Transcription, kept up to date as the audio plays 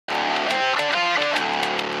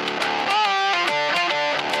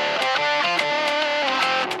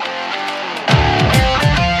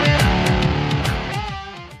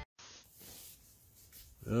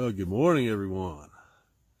Well, good morning, everyone.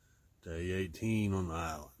 Day 18 on the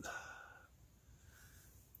island.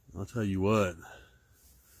 I'll tell you what,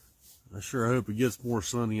 I sure hope it gets more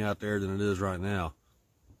sunny out there than it is right now.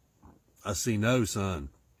 I see no sun.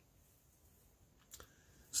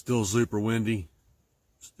 Still super windy.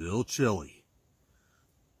 Still chilly.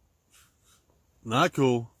 Not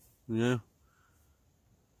cool, you know.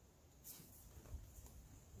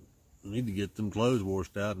 I need to get them clothes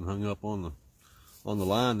washed out and hung up on the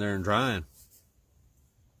line there and drying.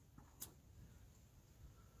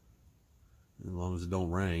 As long as it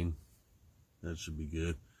don't rain, that should be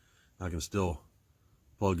good. I can still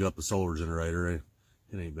plug up the solar generator. It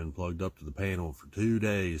ain't been plugged up to the panel for 2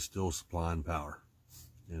 days, still supplying power.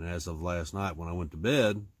 And as of last night when I went to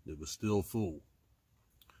bed, it was still full.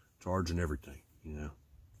 Charging everything, you know,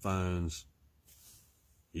 phones,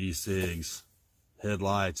 e-cigs,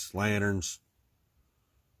 headlights, lanterns,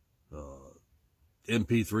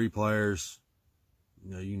 MP3 players,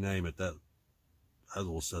 you know, you name it. That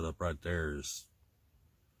little setup right there is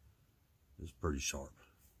pretty sharp.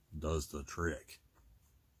 Does the trick.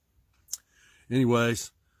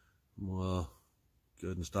 Anyways, I'm gonna go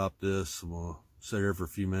ahead and stop this. I'm gonna sit here for a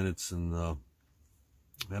few minutes and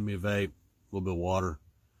have me a vape, a little bit of water,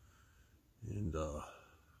 and go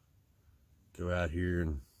out here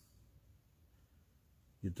and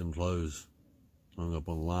get them clothes hung up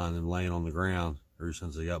on the line and laying on the ground ever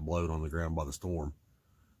since they got blowed on the ground by the storm.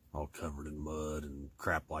 All covered in mud and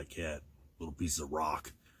crap like that. Little pieces of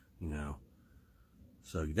rock, you know.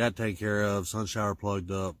 So get that taken care of, sun shower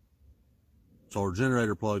plugged up, solar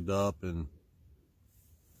generator plugged up, and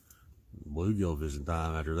bluegill vision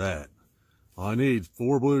time after that. All I need is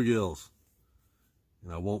 4 bluegills.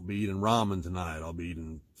 And I won't be eating ramen tonight. I'll be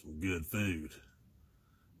eating some good food.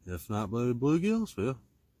 If not bluegills, well,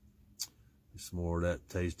 some more of that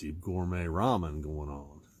tasty gourmet ramen going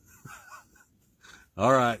on.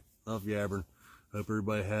 All right, enough yabbering. Hope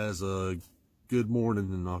everybody has a good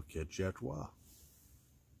morning, and I'll catch you after a while.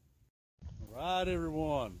 All right,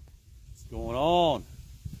 everyone, what's going on?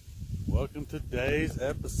 Welcome to today's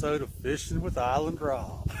episode of Fishing with Island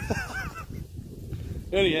Rob.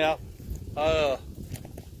 Anyhow,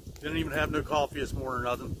 didn't even have no coffee this morning or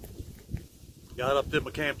nothing. Got up, did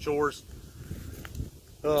my camp chores,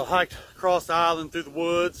 hiked across the island through the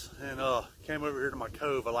woods, and came over here to my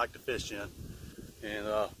cove I like to fish in. And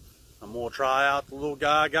I'm going to try out the little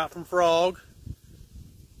guy I got from Frog. I'm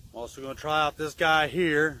also going to try out this guy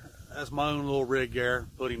here. That's my own little rig there,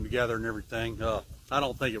 put him together and everything. I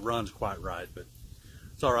don't think it runs quite right, but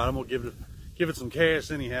it's all right. I'm going to give it some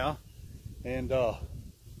cast anyhow. And I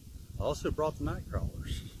also brought the night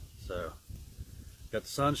crawlers. So got the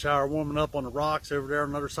sun shower warming up on the rocks over there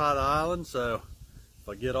on the other side of the island. So if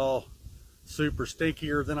I get all super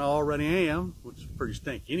stinkier than I already am, which is pretty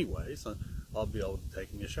stinky anyway, so I'll be able to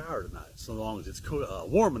take me a shower tonight, so long as it's cool,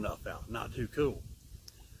 warm enough out, not too cool.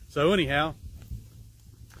 So anyhow,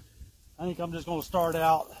 I think I'm just going to start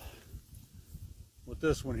out with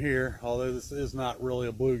this one here. Although this is not really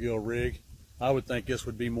a bluegill rig, I would think this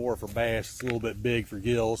would be more for bass. It's a little bit big for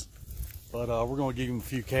gills, but we're going to give him a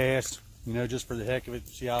few casts, you know, just for the heck of it,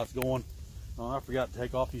 to see how it's going. I forgot to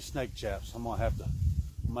take off these snake chaps. I'm gonna have to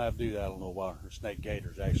do that in a little while. Or snake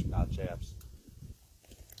gaiters, actually, not chaps.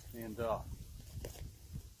 And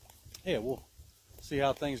yeah, we'll see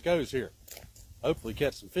how things goes here. Hopefully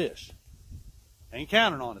catch some fish. Ain't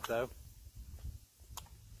counting on it though.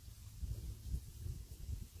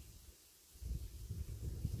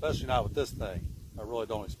 Especially not with this thing. I really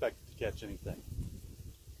don't expect it to catch anything.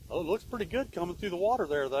 Oh, it looks pretty good coming through the water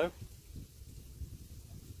there though.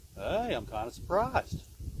 Hey, I'm kind of surprised.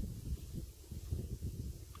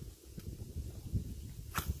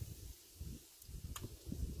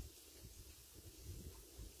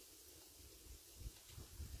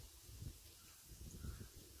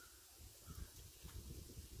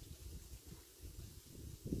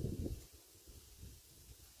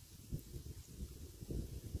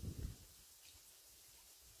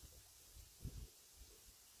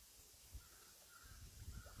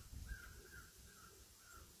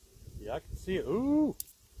 Yeah, I can see it. Ooh,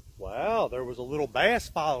 wow, there was a little bass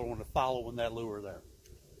following that lure there.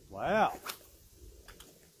 Wow.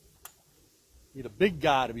 Need a big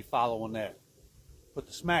guy to be following that. Put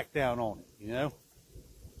the smack down on it, you know.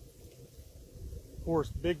 Of course,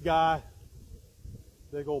 big guy,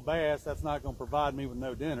 big old bass, that's not going to provide me with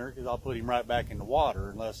no dinner, because I'll put him right back in the water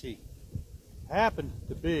unless he happened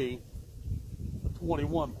to be a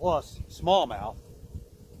 21 plus smallmouth.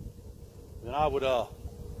 Then I would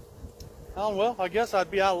oh, well, I guess I'd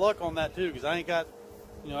be out of luck on that too, because I ain't got,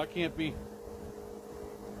 you know, I can't be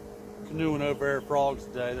canoeing over there frogs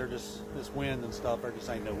today. They're just, this wind and stuff, there just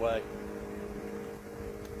ain't no way.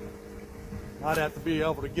 Might have to be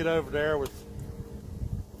able to get over there with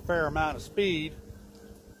a fair amount of speed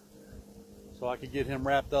so I could get him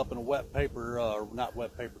wrapped up in a wet paper, not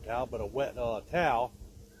wet paper towel, but a wet towel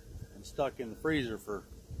and stuck in the freezer for,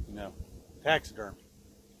 you know, taxidermy.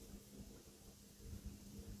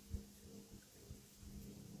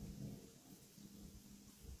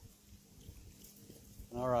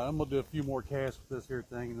 All right, I'm gonna do a few more casts with this here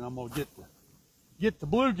thing, and then I'm gonna get the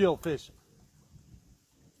bluegill fishing.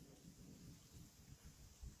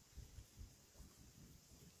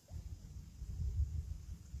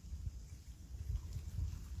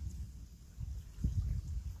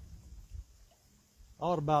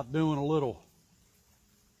 Thought about doing a little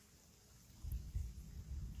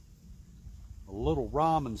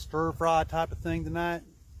ramen stir fry type of thing tonight.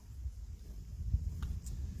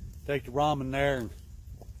 Take the ramen there and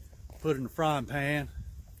put it in the frying pan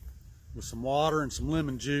with some water and some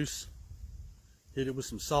lemon juice. Hit it with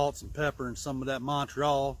some salt, some pepper, and some of that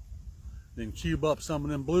Montreal. Then cube up some of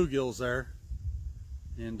them bluegills there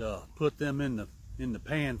and put them in the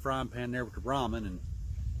frying pan there with the ramen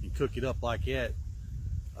and cook it up like that.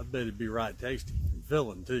 I bet it'd be right tasty and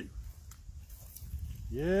filling too.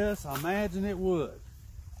 Yes, I imagine it would.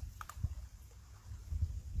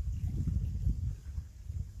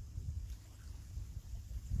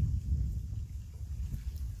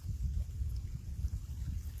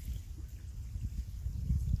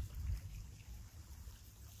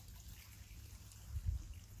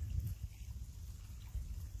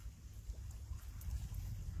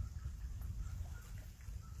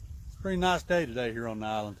 Pretty nice day today here on the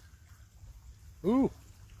island. Ooh,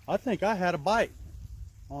 I think I had a bite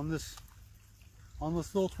on this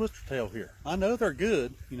little twister tail here. I know they're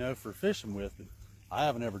good, you know, for fishing with, but I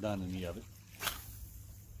haven't ever done any of it.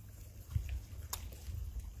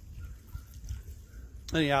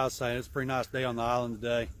 Anyhow, I was saying it's a pretty nice day on the island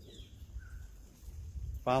today.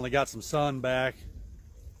 Finally got some sun back.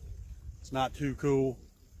 It's not too cool.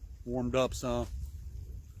 Warmed up some.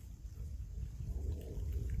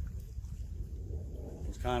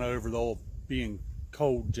 Kind of over the old being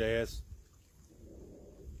cold jazz.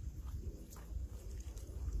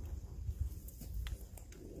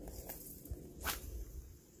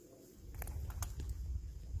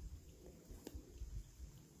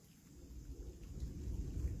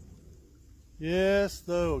 Yes,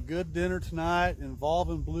 though, a good dinner tonight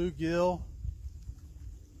involving bluegill.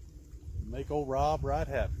 Make old Rob right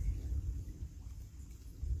happy.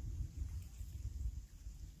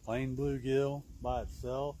 Plain bluegill by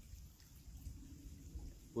itself.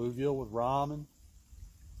 Bluegill with ramen.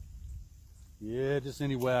 Yeah, just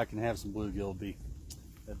any way I can have some bluegill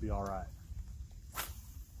that'd be all right.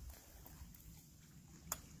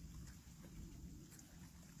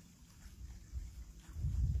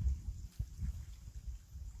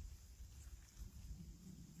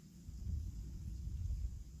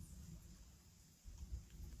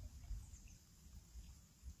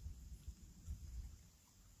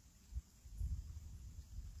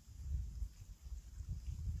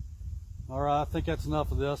 All right, I think that's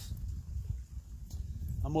enough of this.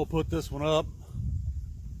 I'm gonna put this one up,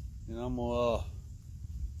 and I'm gonna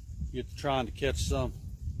get to trying to catch some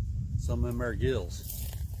of them there gills.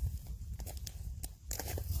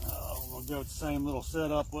 I'm gonna go with the same little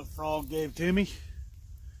setup what Frog gave to me,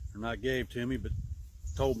 or not gave to me, but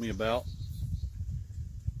told me about.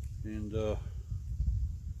 And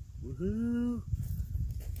woohoo!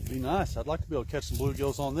 It'd be nice. I'd like to be able to catch some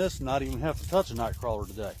bluegills on this and not even have to touch a night crawler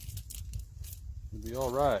today. It'd be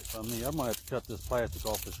all right. I mean, I might have to cut this plastic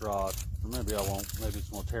off this rod, or maybe I won't. Maybe it's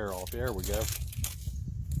gonna tear off. There we go.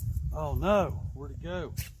 Oh no, where'd it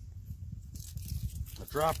go? I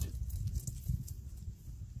dropped it.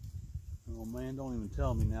 Oh man, don't even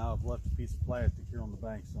tell me now. I've left a piece of plastic here on the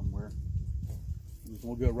bank somewhere. It's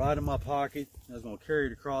gonna go right in my pocket. I was gonna carry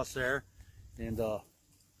it across there, and you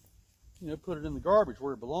know, put it in the garbage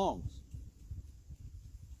where it belongs.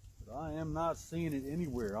 I am not seeing it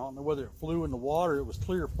anywhere. I don't know whether it flew in the water. It was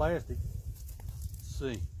clear plastic. Let's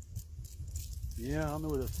see. Yeah, I don't know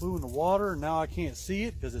whether it flew in the water and now I can't see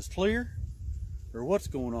it because it's clear, or what's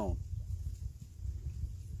going on.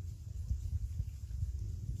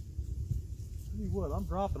 Tell you what, I'm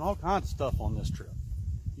dropping all kinds of stuff on this trip.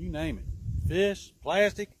 You name it. Fish,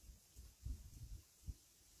 plastic.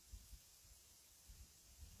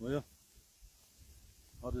 Well,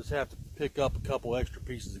 I'll just have to pick up a couple extra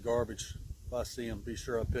pieces of garbage. If I see them, be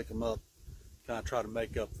sure I pick them up. Kind of try to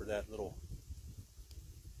make up for that little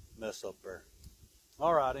mess up there.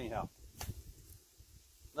 All right, anyhow.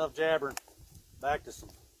 Enough jabbering. Back to some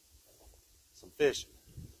some fishing.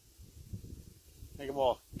 I think I'm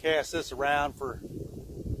gonna cast this around for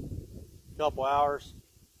a couple hours,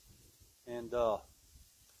 and then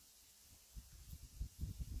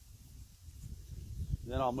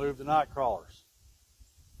I'll move the night crawlers.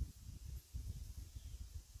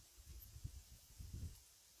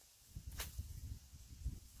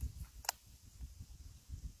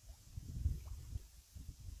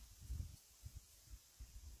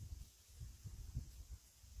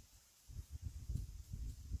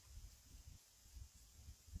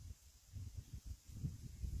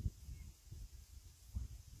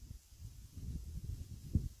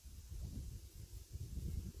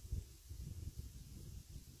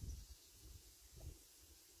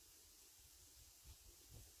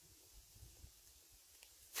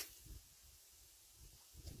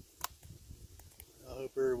 I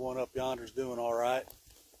hope everyone up yonder is doing all right,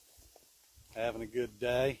 having a good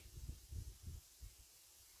day.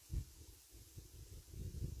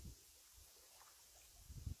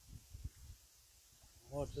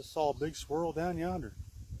 Well, I just saw a big swirl down yonder.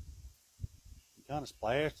 It kind of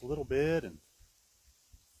splashed a little bit, and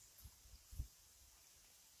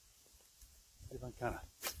see if I can kind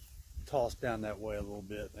of toss down that way a little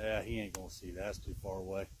bit. Yeah, he ain't gonna see that. That's too far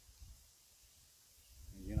away.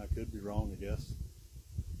 Again, I could be wrong, I guess.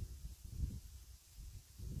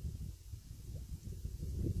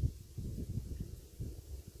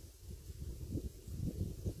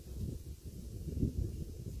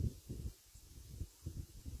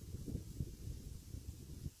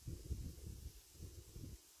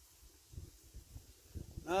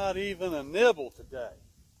 Not even a nibble today.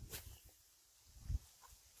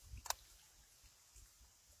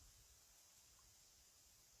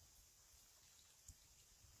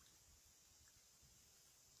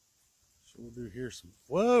 So we'll do here some.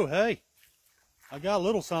 Whoa, hey! I got a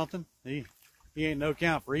little something. He ain't no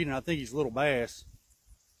count for eating. I think he's a little bass.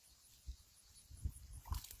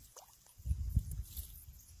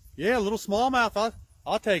 Yeah, a little smallmouth.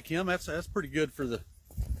 I'll take him. That's pretty good for the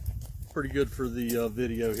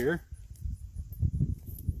video here.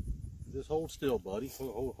 Just hold still, buddy.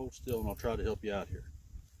 Hold still, and I'll try to help you out here.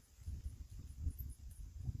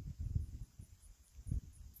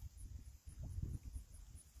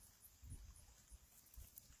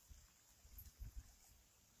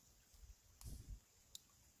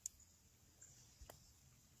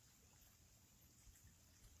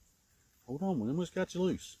 Hold on, we almost got you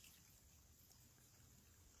loose.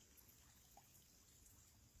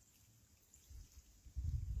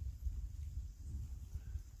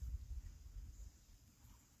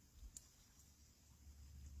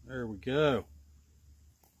 There we go.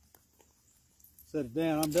 Set it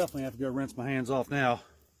down. I'm definitely have to go rinse my hands off now.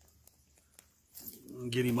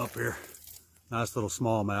 Get him up here. Nice little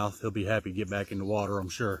smallmouth. He'll be happy to get back in the water, I'm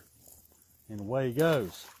sure. And away he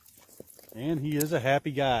goes. And he is a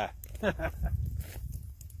happy guy.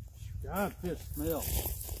 God, fish smell.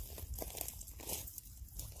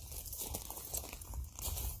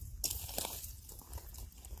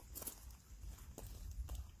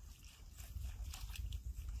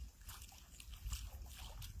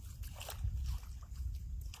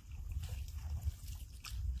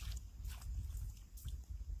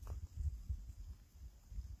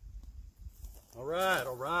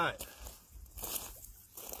 All right.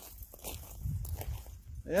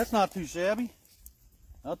 That's not too shabby.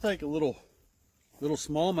 I'll take a little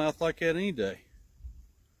smallmouth like that any day.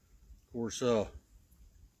 Of course,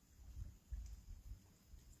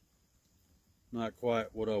 not quite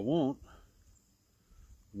what I want.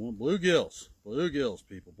 I want bluegills. Bluegills,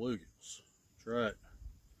 people, bluegills. That's right.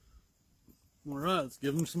 All right, let's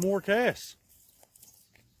give them some more casts.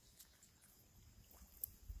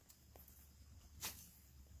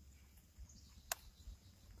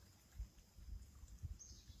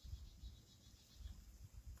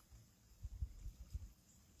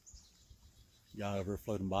 Guy over there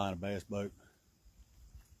floating by in a bass boat.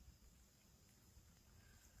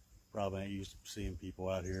 Probably ain't used to seeing people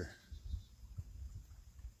out here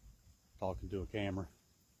talking to a camera.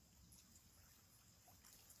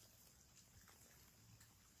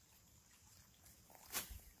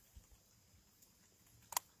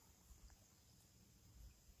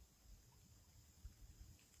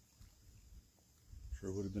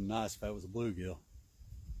 Sure would have been nice if that was a bluegill.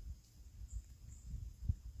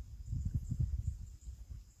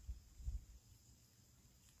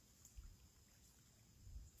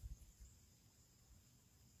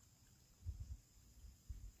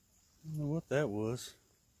 I don't know what that was.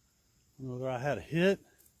 I don't know whether I had a hit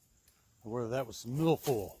or whether that was some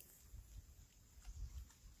milfoil.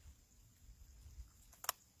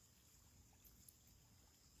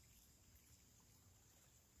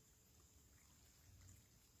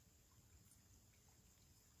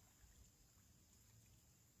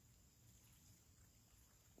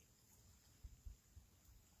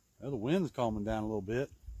 Well, the wind's calming down a little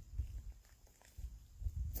bit.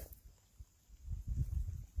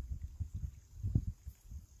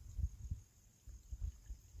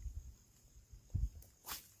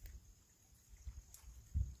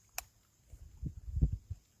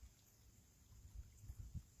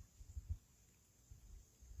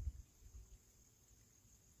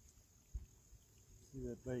 See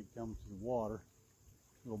that bait coming to the water.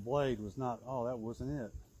 Little blade was not, oh, that wasn't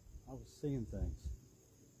it. I was seeing things.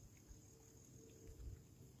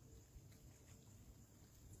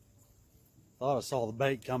 Thought I saw the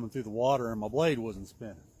bait coming through the water and my blade wasn't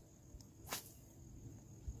spinning.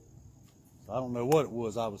 So I don't know what it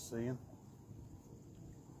was I was seeing.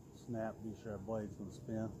 Snap, be sure that blade's gonna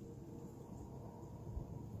spin.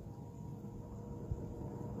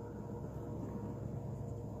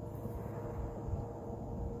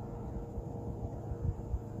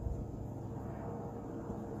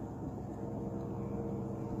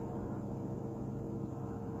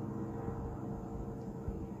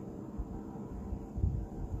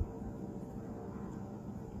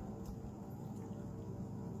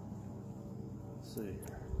 Let's see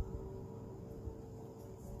here.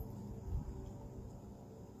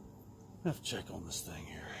 I have to check on this thing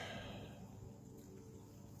here.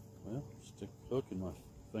 Well, stick the hook in my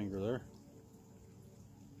finger there.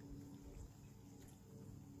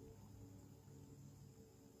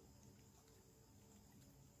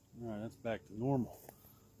 All right, that's back to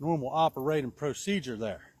normal operating procedure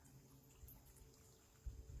there.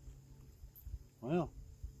 Well,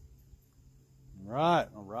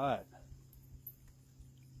 all right.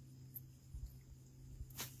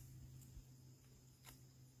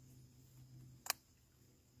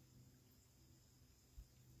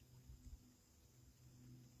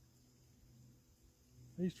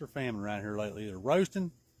 Feast or famine around here lately. Either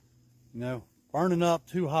roasting, burning up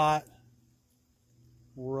too hot,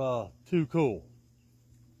 or too cool.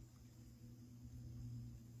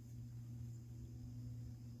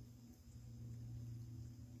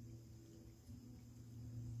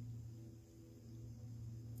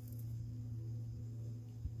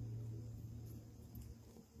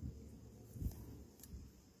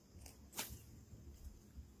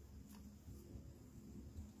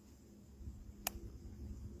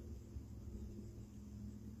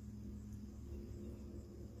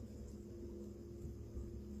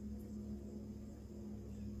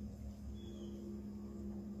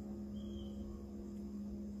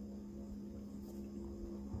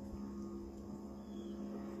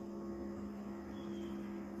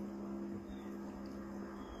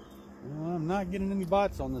 Well, I'm not getting any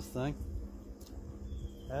bites on this thing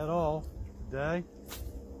at all today.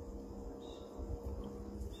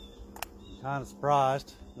 Kind of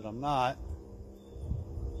surprised that I'm not,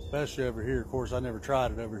 especially over here. Of course, I never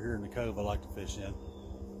tried it over here in the cove I like to fish in.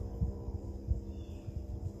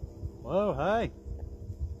 Whoa, hey,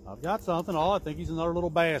 I've got something. Oh, I think he's another little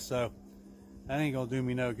bass, so that ain't gonna do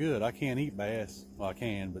me no good. I can't eat bass. Well, I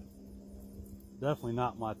can, but definitely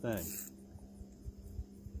not my thing.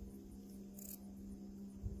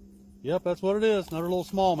 Yep, that's what it is. Another little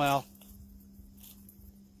smallmouth.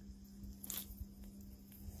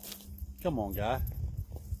 Come on, guy.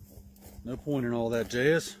 No point in all that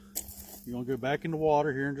jazz. You're gonna go back in the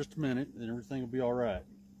water here in just a minute, and everything will be all right.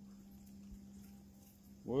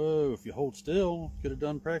 Whoa, if you hold still, could have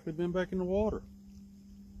done practically been back in the water.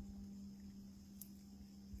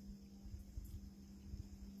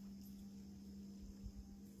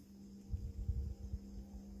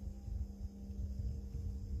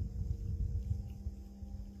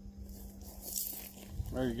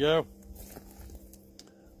 There you go.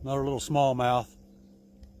 Another little smallmouth.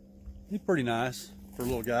 He's pretty nice for a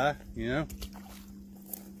little guy, Yeah,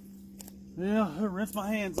 I'll rinse my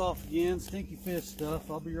hands off again. Stinky fish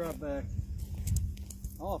stuff. I'll be right back.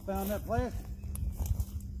 Oh, I found that plastic.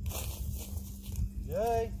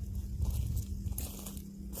 Yay.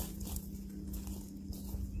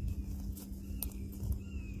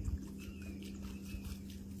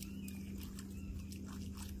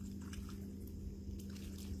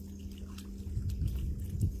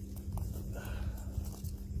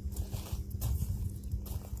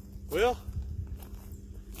 Well,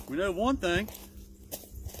 we know one thing.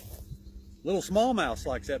 Little smallmouth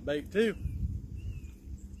likes that bait too.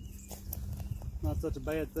 Not such a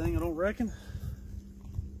bad thing, I don't reckon.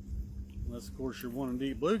 Unless, of course, you're wanting to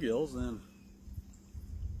eat bluegills, then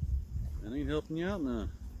that ain't helping you out none.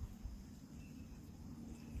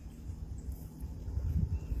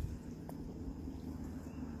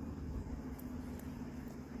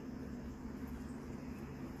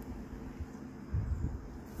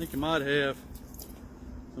 I think you might have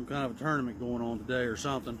some kind of a tournament going on today or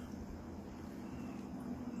something.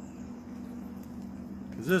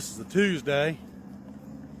 This is a Tuesday.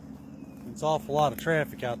 It's an awful lot of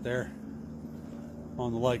traffic out there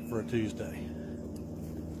on the lake for a Tuesday.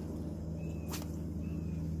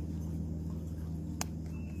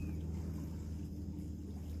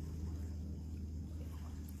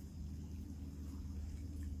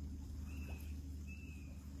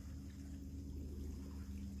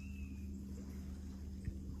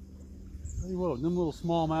 Tell you what, when them little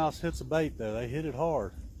smallmouths hits a bait though, they hit it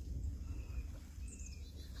hard.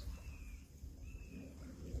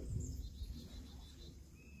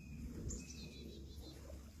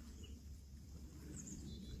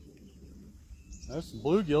 There's some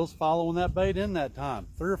bluegills following that bait in that time.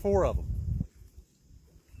 3 or 4 of them.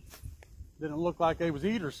 Didn't look like they was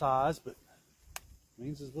eater size, but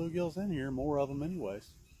means there's bluegills in here, more of them anyways.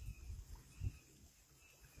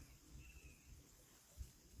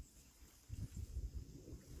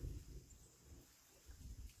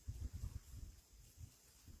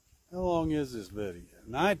 How long is this video?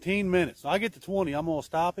 19 minutes. So I get to 20, I'm gonna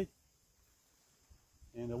stop it.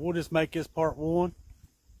 And we'll just make this part 1.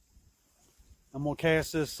 I'm gonna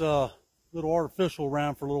cast this little artificial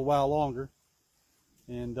around for a little while longer.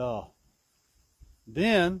 And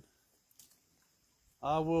then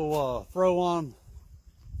I will throw on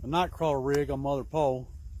a night crawler rig on my other pole,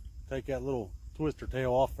 take that little twister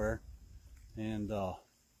tail off there, and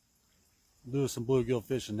do some bluegill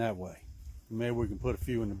fishing that way. Maybe we can put a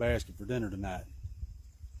few in the basket for dinner tonight.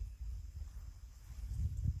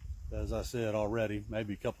 As I said already,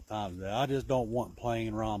 maybe a couple times today, I just don't want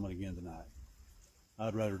plain ramen again tonight.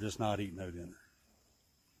 I'd rather just not eat no dinner.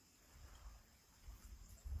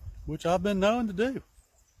 Which I've been known to do.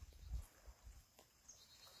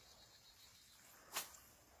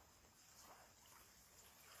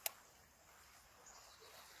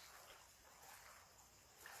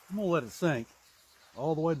 I'm gonna let it sink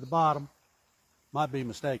all the way to the bottom. Might be a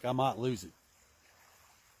mistake, I might lose it.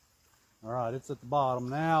 All right, it's at the bottom.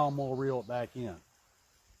 Now I'm gonna reel it back in.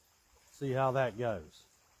 See how that goes.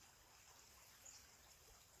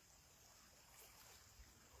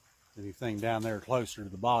 Anything down there closer to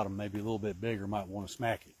the bottom, maybe a little bit bigger, might want to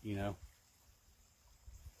smack it, you know.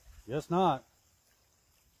 Guess not.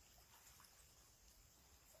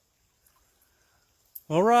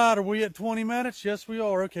 All right, are we at 20 minutes? Yes, we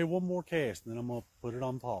are. Okay, one more cast, and then I'm going to put it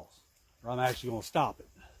on pause. Or I'm actually going to stop it.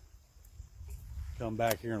 Come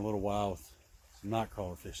back here in a little while with some night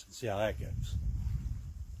crawler fishing, see how that goes.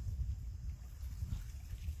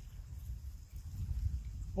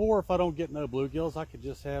 Or if I don't get no bluegills, I could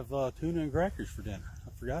just have tuna and crackers for dinner.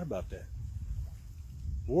 I forgot about that.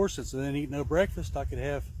 Or since I didn't eat no breakfast, I could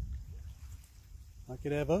have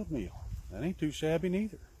oatmeal. That ain't too shabby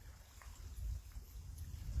neither.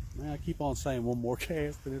 Man, I keep on saying one more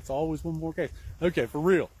cast, but it's always one more cast. Okay, for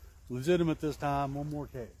real. Legitimate this time, one more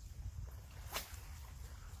cast.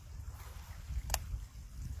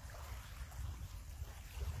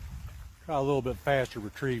 Try a little bit faster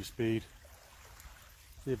retrieve speed.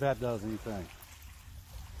 See if that does anything.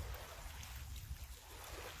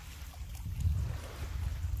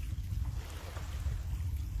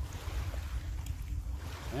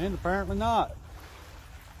 And apparently not.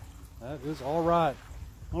 That is all right.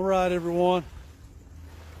 All right, everyone.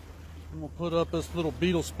 I'm gonna put up this little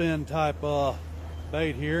beetle spin type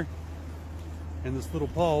bait here and this little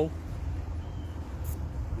pole,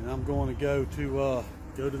 and I'm going to go to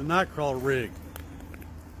the night crawler rig.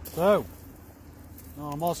 So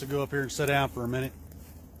I'm also go up here and sit down for a minute,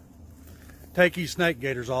 take these snake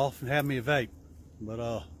gaiters off, and have me a vape. But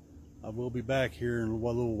I will be back here in a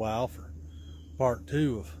little while for part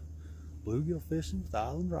 2 of bluegill fishing with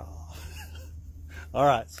Island Raw. All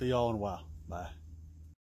right, see y'all in a while. Bye.